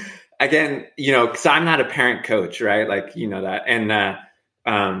 so again, because I'm not a parent coach, right? Like, that.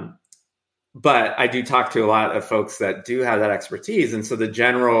 And but I do talk to a lot of folks that do have that expertise. And so the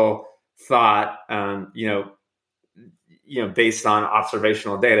general thought, based on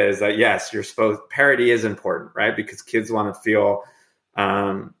observational data, is that yes, parity is important, right? Because kids want to feel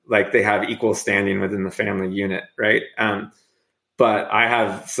like they have equal standing within the family unit, right? but I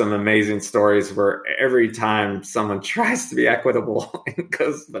have some amazing stories where every time someone tries to be equitable, it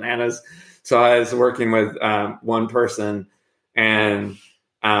goes bananas. So I was working with one person, and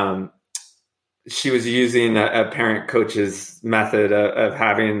she was using a parent coach's method of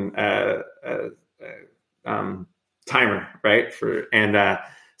having a timer, right, and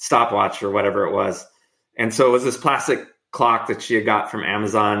stopwatch or whatever it was. And so it was this plastic clock that she had got from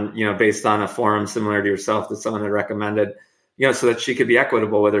Amazon, based on a forum similar to yourself that someone had recommended, so that she could be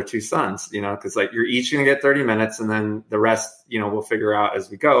equitable with her two sons, because like you're each going to get 30 minutes and then the rest, we'll figure out as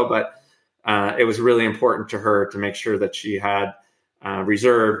we go. But it was really important to her to make sure that she had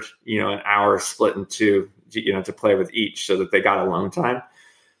reserved, an hour split in two, to play with each so that they got alone time.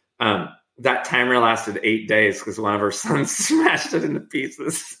 That timer lasted 8 days because one of her sons smashed it into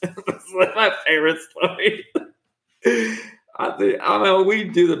pieces. It's one of my favorite stories. I mean, we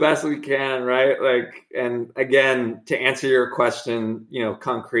do the best we can, right? Like, and again, to answer your question,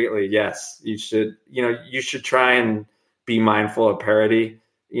 concretely, yes, you should try and be mindful of parity.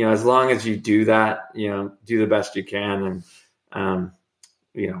 As long as you do that, do the best you can. And,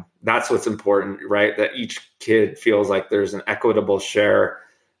 that's what's important, right? That each kid feels like there's an equitable share,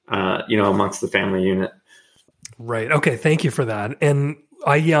 amongst the family unit. Right. Okay. Thank you for that. And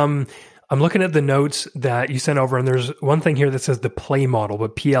I'm looking at the notes that you sent over, and there's one thing here that says the play model,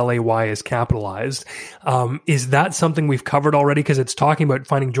 but PLAY is capitalized. Is that something we've covered already? Because it's talking about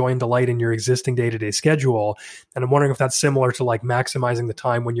finding joy and delight in your existing day-to-day schedule. And I'm wondering if that's similar to like maximizing the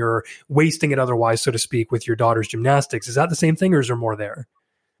time when you're wasting it otherwise, so to speak, with your daughter's gymnastics. Is that the same thing, or is there more there?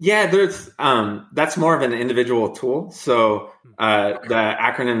 Yeah, that's more of an individual tool. So the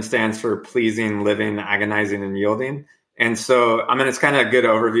acronym stands for pleasing, living, agonizing, and yielding. And so, it's kind of a good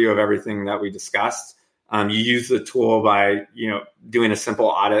overview of everything that we discussed. You use the tool by, doing a simple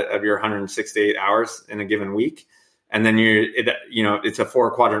audit of your 168 hours in a given week. And then it's a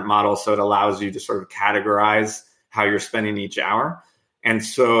 4-quadrant model. So it allows you to sort of categorize how you're spending each hour. And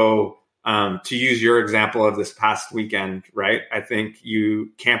so, to use your example of this past weekend, right? I think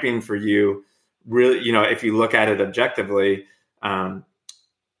camping for you really, if you look at it objectively,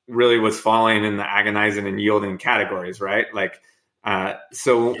 really was falling in the agonizing and yielding categories, right? Like,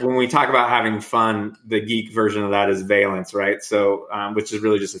 so when we talk about having fun, the geek version of that is valence, right? So, which is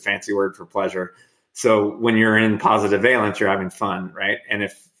really just a fancy word for pleasure. So when you're in positive valence, you're having fun, right? And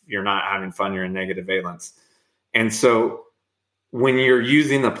if you're not having fun, you're in negative valence. And so when you're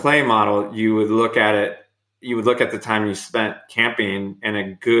using the play model, you would look at the time you spent camping, and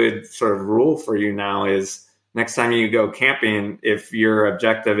a good sort of rule for you now is, next time you go camping, if your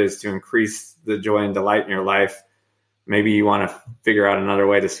objective is to increase the joy and delight in your life, maybe you want to figure out another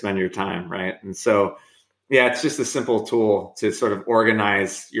way to spend your time, right? And so, yeah, it's just a simple tool to sort of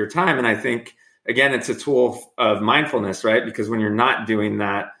organize your time. And I think, again, it's a tool of mindfulness, right? Because when you're not doing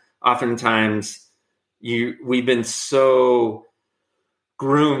that, oftentimes we've been so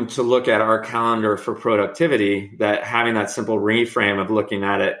groomed to look at our calendar for productivity that having that simple reframe of looking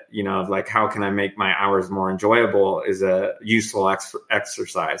at it, of like, how can I make my hours more enjoyable, is a useful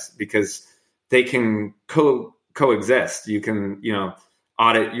exercise, because they can coexist. You can,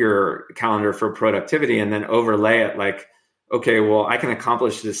 audit your calendar for productivity and then overlay it like, okay, well, I can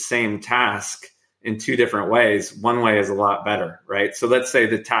accomplish this same task in 2 different ways. One way is a lot better, right? So let's say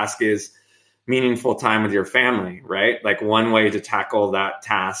the task is meaningful time with your family, right? Like, one way to tackle that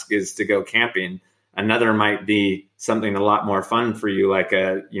task is to go camping. Another might be something a lot more fun for you, like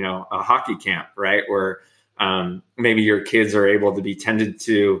a hockey camp, right? Where maybe your kids are able to be tended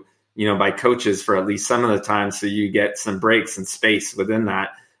to, by coaches for at least some of the time. So you get some breaks and space within that,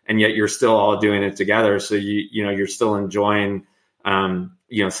 and yet you're still all doing it together. So you're still enjoying,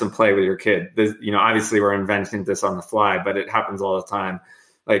 some play with your kid. Obviously we're inventing this on the fly, but it happens all the time.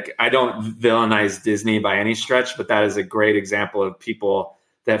 Like, I don't villainize Disney by any stretch, but that is a great example of people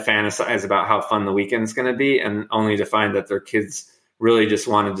that fantasize about how fun the weekend's going to be, and only to find that their kids really just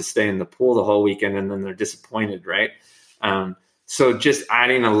wanted to stay in the pool the whole weekend, and then they're disappointed, right? So just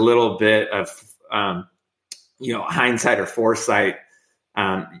adding a little bit of, hindsight or foresight,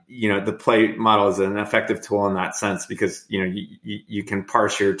 the play model is an effective tool in that sense, because, you can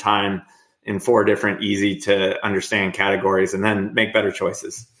parse your time in 4 different easy to understand categories and then make better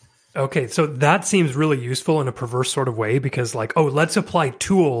choices. Okay, so that seems really useful in a perverse sort of way, because like, let's apply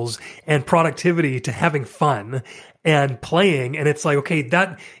tools and productivity to having fun and playing. And it's like, okay,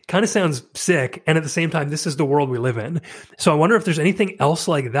 that kind of sounds sick. And at the same time, this is the world we live in. So I wonder if there's anything else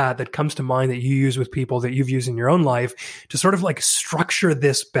like that comes to mind that you use with people, that you've used in your own life, to sort of like structure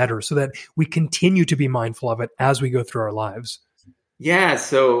this better so that we continue to be mindful of it as we go through our lives. Yeah.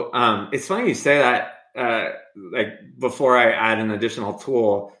 So it's funny you say that. like before I add an additional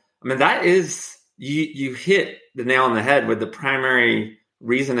tool, I mean, that is, you hit the nail on the head with the primary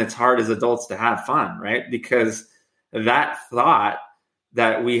reason it's hard as adults to have fun, right? Because that thought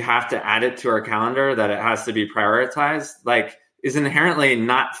that we have to add it to our calendar, that it has to be prioritized, like, is inherently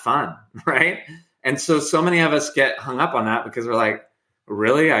not fun, right? And so many of us get hung up on that because we're like,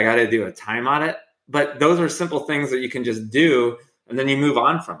 really, I got to do a time audit? But those are simple things that you can just do, and then you move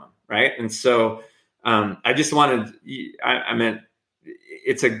on from them, right? And so I just wanted, I meant,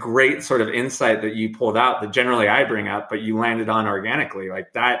 it's a great sort of insight that you pulled out that generally I bring up, but you landed on organically.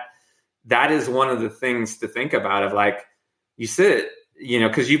 Like that is one of the things to think about, of like, you sit,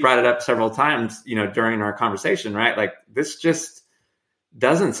 because you brought it up several times, during our conversation, right? Like, this just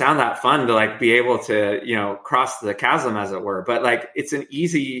doesn't sound that fun to like be able to, cross the chasm, as it were. But like, it's an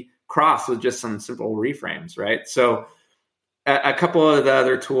easy cross with just some simple reframes, right? So a couple of the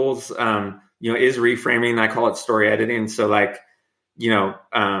other tools, is reframing. I call it story editing. So like,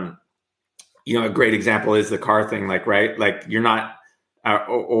 a great example is the car thing, like, right? Like, you're not,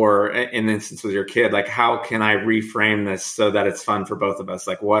 or in the instance with your kid, like, how can I reframe this so that it's fun for both of us?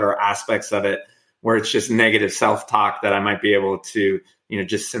 Like, what are aspects of it where it's just negative self-talk that I might be able to,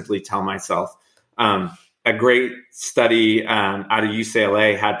 just simply tell myself? A great study out of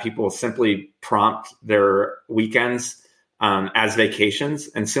UCLA had people simply prompt their weekends as vacations,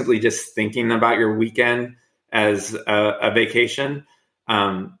 and simply just thinking about your weekend as a vacation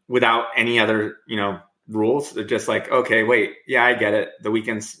without any other, rules. They're just like, okay, wait, yeah, I get it. The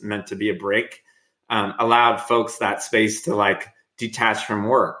weekend's meant to be a break. Allowed folks that space to like detach from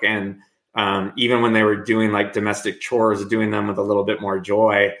work. And even when they were doing like domestic chores, doing them with a little bit more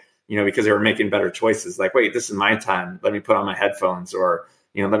joy, because they were making better choices. Like, wait, this is my time. Let me put on my headphones, or,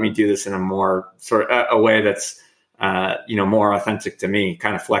 let me do this in a more sort of a way that's, more authentic to me,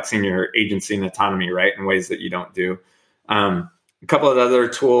 kind of flexing your agency and autonomy, right, in ways that you don't do. A couple of other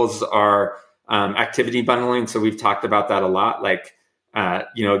tools are activity bundling. So we've talked about that a lot. Like,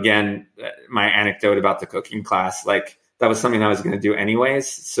 again, my anecdote about the cooking class, like, that was something I was going to do anyways.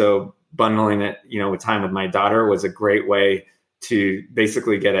 So bundling it, with time with my daughter was a great way to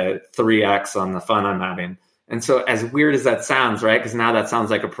basically get a 3X on the fun I'm having. And so, as weird as that sounds, right? Because now that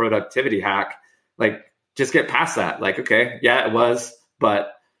sounds like a productivity hack. Like, just get past that. Like, okay, yeah, it was,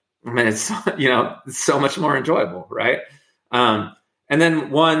 but I mean, it's, it's so much more enjoyable, right? And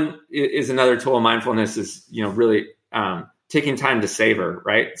then one is another tool of mindfulness is, really taking time to savor,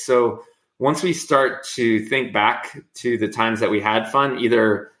 right? So once we start to think back to the times that we had fun,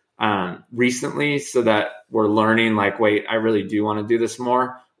 either recently, so that we're learning, like, wait, I really do want to do this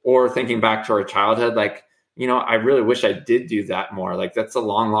more, or thinking back to our childhood, like, I really wish I did do that more. Like, that's a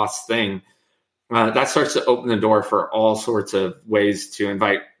long lost thing. That starts to open the door for all sorts of ways to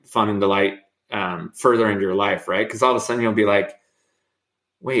invite fun and delight further into your life, right? Because all of a sudden you'll be like,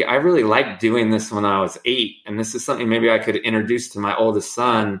 wait, I really liked doing this when I was 8. And this is something maybe I could introduce to my oldest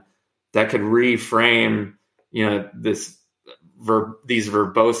son that could reframe, these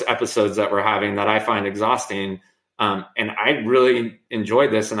verbose episodes that we're having that I find exhausting. And I really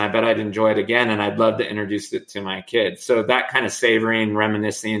enjoyed this, and I bet I'd enjoy it again. And I'd love to introduce it to my kids. So that kind of savoring,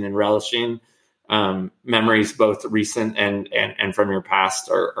 reminiscing, and relishing memories, both recent and from your past,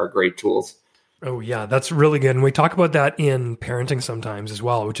 are great tools. Oh yeah, that's really good. And we talk about that in parenting sometimes as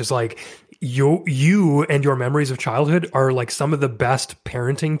well, which is like you and your memories of childhood are like some of the best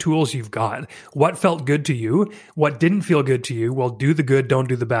parenting tools you've got. What felt good to you? What didn't feel good to you? Well, do the good, don't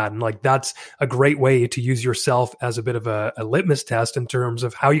do the bad. And like, that's a great way to use yourself as a bit of a litmus test in terms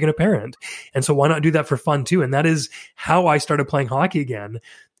of how you're going to parent. And so why not do that for fun too? And that is how I started playing hockey again.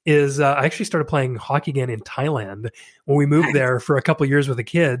 I actually started playing hockey again in Thailand when we moved there for a couple of years with the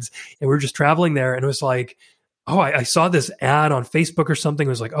kids, and we were just traveling there, and it was like, oh, I saw this ad on Facebook or something. It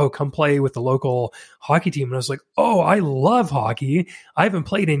was like, oh, come play with the local hockey team. And I was like, oh, I love hockey. I haven't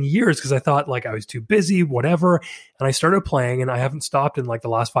played in years because I thought like I was too busy, whatever. And I started playing, and I haven't stopped in like the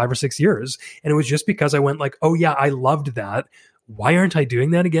last 5 or 6 years. And it was just because I went like, oh yeah, I loved that. Why aren't I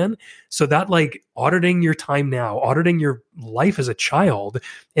doing that again? So that like auditing your time now, auditing your life as a child,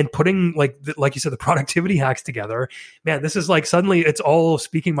 and putting like you said, the productivity hacks together, man, this is like suddenly it's all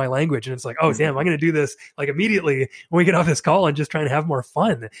speaking my language. And it's like, oh damn, I'm going to do this like immediately when we get off this call and just try and have more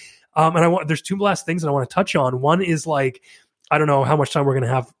fun. And there's 2 last things that I want to touch on. One is like, I don't know how much time we're going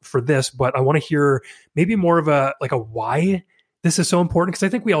to have for this, but I want to hear maybe more of a why this is so important, because I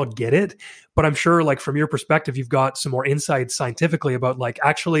think we all get it, but I'm sure like from your perspective, you've got some more insights scientifically about like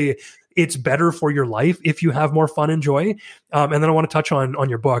actually it's better for your life if you have more fun and joy. And then I want to touch on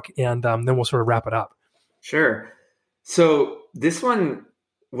your book, and then we'll sort of wrap it up. Sure. So this one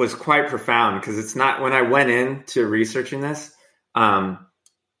was quite profound, because it's not, when I went into researching this,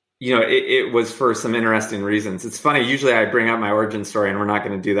 it was for some interesting reasons. It's funny. Usually I bring up my origin story, and we're not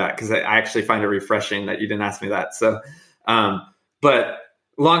going to do that because I actually find it refreshing that you didn't ask me that. So, but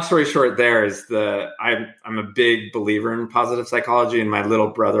long story short, I'm a big believer in positive psychology, and my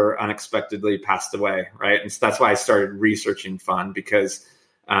little brother unexpectedly passed away. Right. And so that's why I started researching fun, because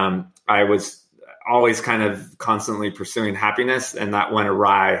I was always kind of constantly pursuing happiness, and that went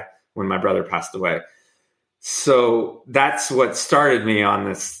awry when my brother passed away. So that's what started me on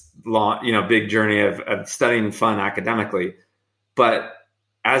this long, big journey of studying fun academically. But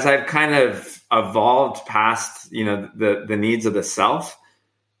as I've kind of evolved past, the needs of the self,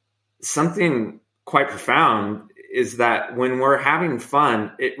 something quite profound is that when we're having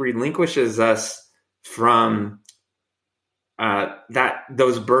fun, it relinquishes us from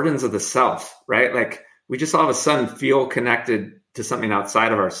those burdens of the self, right? Like, we just all of a sudden feel connected to something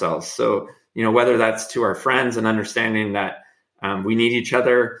outside of ourselves. So, whether that's to our friends and understanding that we need each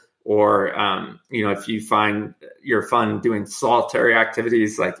other, or, if you find your fun doing solitary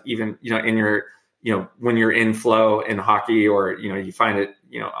activities, like even, in your, when you're in flow in hockey, or, you find it,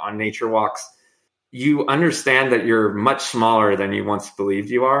 on nature walks, you understand that you're much smaller than you once believed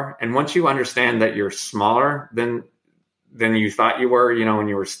you are. And once you understand that you're smaller than you thought you were, when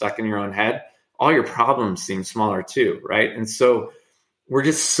you were stuck in your own head, all your problems seem smaller too, right? And so we're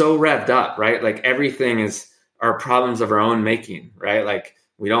just so revved up, right? Like, everything is our problems of our own making, right? Like,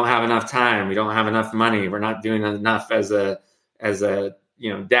 we don't have enough time, we don't have enough money, we're not doing enough as a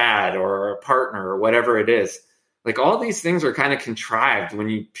dad or a partner or whatever it is. Like, all these things are kind of contrived when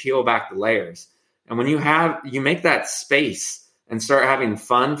you peel back the layers. And when you make that space and start having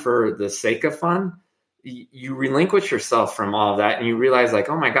fun for the sake of fun, you relinquish yourself from all of that, and you realize, like,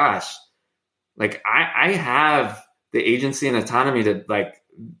 oh my gosh, like, I have the agency and autonomy to, like,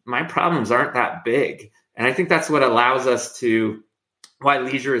 my problems aren't that big. And I think that's what allows us to, why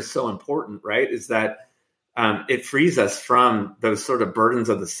leisure is so important, right? Is that it frees us from those sort of burdens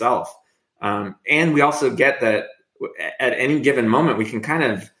of the self. And we also get that at any given moment, we can kind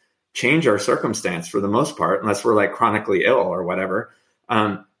of change our circumstance for the most part, unless we're like chronically ill or whatever,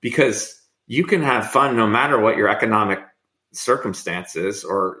 because you can have fun no matter what your economic circumstances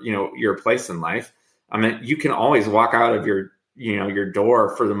or, your place in life. I mean, you can always walk out of your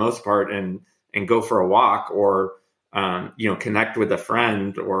door for the most part and go for a walk, or, connect with a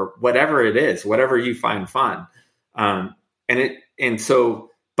friend, or whatever it is, whatever you find fun. And so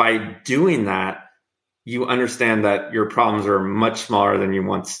by doing that, you understand that your problems are much smaller than you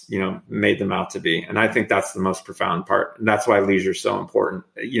once, made them out to be. And I think that's the most profound part. And that's why leisure is so important.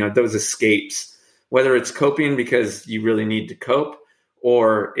 Those escapes, whether it's coping because you really need to cope,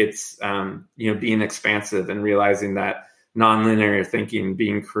 or it's, being expansive and realizing that nonlinear thinking,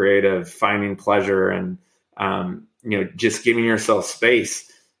 being creative, finding pleasure, and, just giving yourself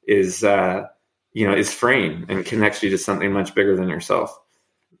space is freeing and connects you to something much bigger than yourself.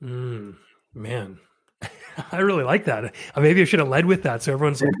 Man. I really like that. Maybe I should have led with that, so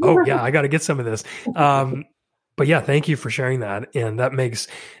everyone's like, oh yeah, I got to get some of this. But yeah, thank you for sharing that. And that makes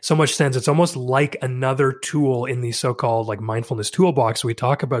so much sense. It's almost like another tool in the so-called like mindfulness toolbox we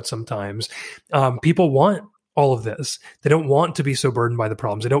talk about sometimes. People want all of this. They don't want to be so burdened by the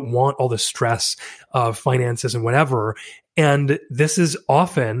problems. They don't want all the stress of finances and whatever. And this is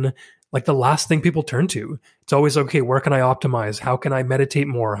often like the last thing people turn to. It's always, okay, where can I optimize? How can I meditate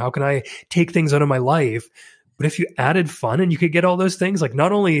more? How can I take things out of my life? But if you added fun and you could get all those things, like,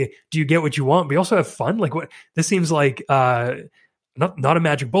 not only do you get what you want, but you also have fun. Like, what this seems like, not a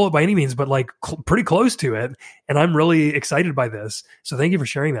magic bullet by any means, but like pretty close to it. And I'm really excited by this. So thank you for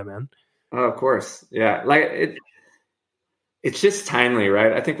sharing that, man. Oh, of course. Yeah. Like it's just timely,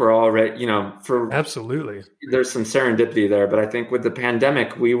 right? I think we're all ready, absolutely. There's some serendipity there, but I think with the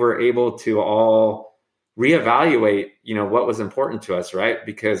pandemic, we were able to all reevaluate, what was important to us, right?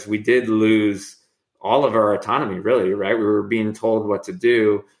 Because we did lose all of our autonomy, really, right? We were being told what to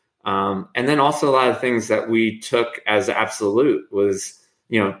do. And then also a lot of things that we took as absolute was,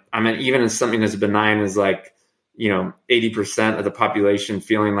 even as something as benign as like, 80% of the population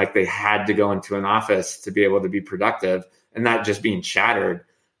feeling like they had to go into an office to be able to be productive, and that just being shattered.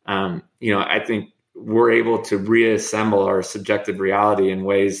 I think we're able to reassemble our subjective reality in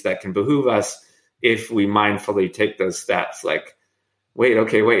ways that can behoove us if we mindfully take those steps. Like, wait,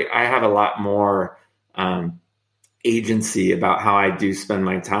 I have a lot more agency about how I do spend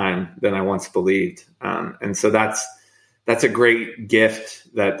my time than I once believed. And so that's a great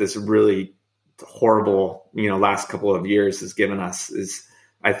gift that this really horrible, last couple of years has given us. Is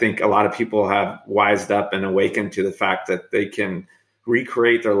I think a lot of people have wised up and awakened to the fact that they can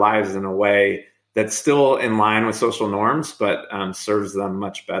recreate their lives in a way that's still in line with social norms, but serves them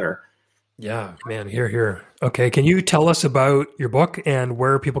much better. Yeah, man, here. Okay, can you tell us about your book and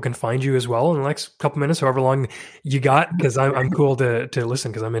where people can find you as well in the next couple minutes, however long you got? Because I'm cool to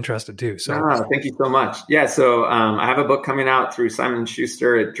listen because I'm interested too. So thank you so much. Yeah, so I have a book coming out through Simon &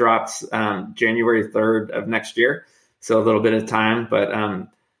 Schuster. It drops January 3rd of next year, so a little bit of time, but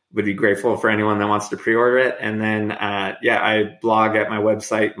would be grateful for anyone that wants to pre-order it. And then, I blog at my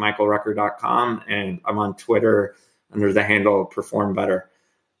website, michaelrucker.com, and I'm on Twitter under the handle Perform Better.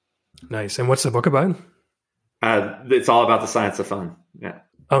 Nice. And what's the book about? It's all about the science of fun. Yeah.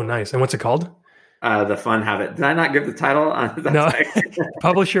 Oh, nice. And what's it called? The Fun Habit. Did I not give the title? No.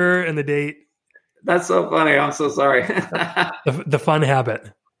 Publisher and the date. That's so funny. I'm so sorry. The Fun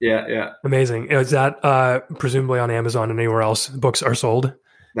Habit. Yeah. Amazing. Is that presumably on Amazon and anywhere else books are sold?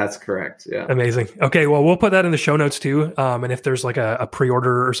 That's correct. Yeah. Amazing. Okay. Well, we'll put that in the show notes too. And if there's like a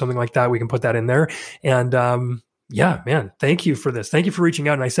pre-order or something like that, we can put that in there. And yeah, man, thank you for this. Thank you for reaching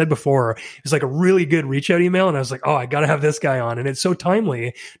out. And I said before, it was like a really good reach out email. And I was like, oh, I got to have this guy on. And it's so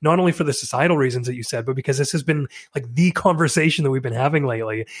timely, not only for the societal reasons that you said, but because this has been like the conversation that we've been having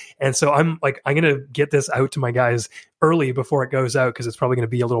lately. And so I'm going to get this out to my guys early before it goes out, because it's probably going to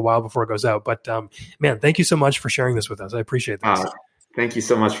be a little while before it goes out. But man, thank you so much for sharing this with us. I appreciate this. Thank you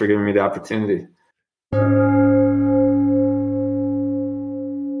so much for giving me the opportunity.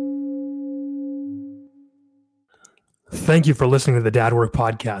 Thank you for listening to the Dad Work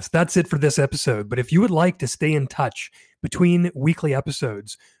Podcast. That's it for this episode. But if you would like to stay in touch between weekly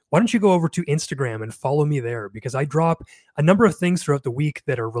episodes, why don't you go over to Instagram and follow me there? Because I drop a number of things throughout the week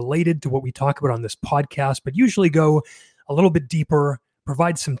that are related to what we talk about on this podcast, but usually go a little bit deeper,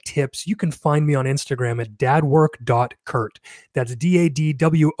 provide some tips. You can find me on Instagram at dadwork.curt. That's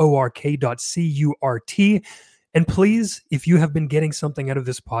dadwork.curt. And please, if you have been getting something out of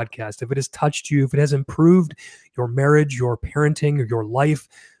this podcast, if it has touched you, if it has improved your marriage, your parenting, or your life,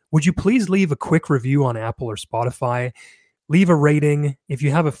 would you please leave a quick review on Apple or Spotify? Leave a rating. If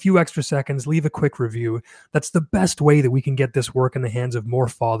you have a few extra seconds, leave a quick review. That's the best way that we can get this work in the hands of more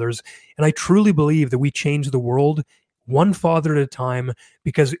fathers. And I truly believe that we change the world one father at a time,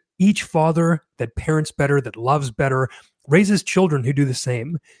 because each father that parents better, that loves better, raises children who do the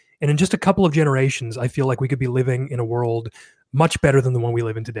same. And in just a couple of generations, I feel like we could be living in a world much better than the one we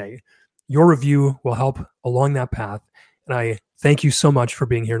live in today. Your review will help along that path. And I thank you so much for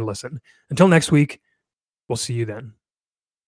being here to listen. Until next week, we'll see you then.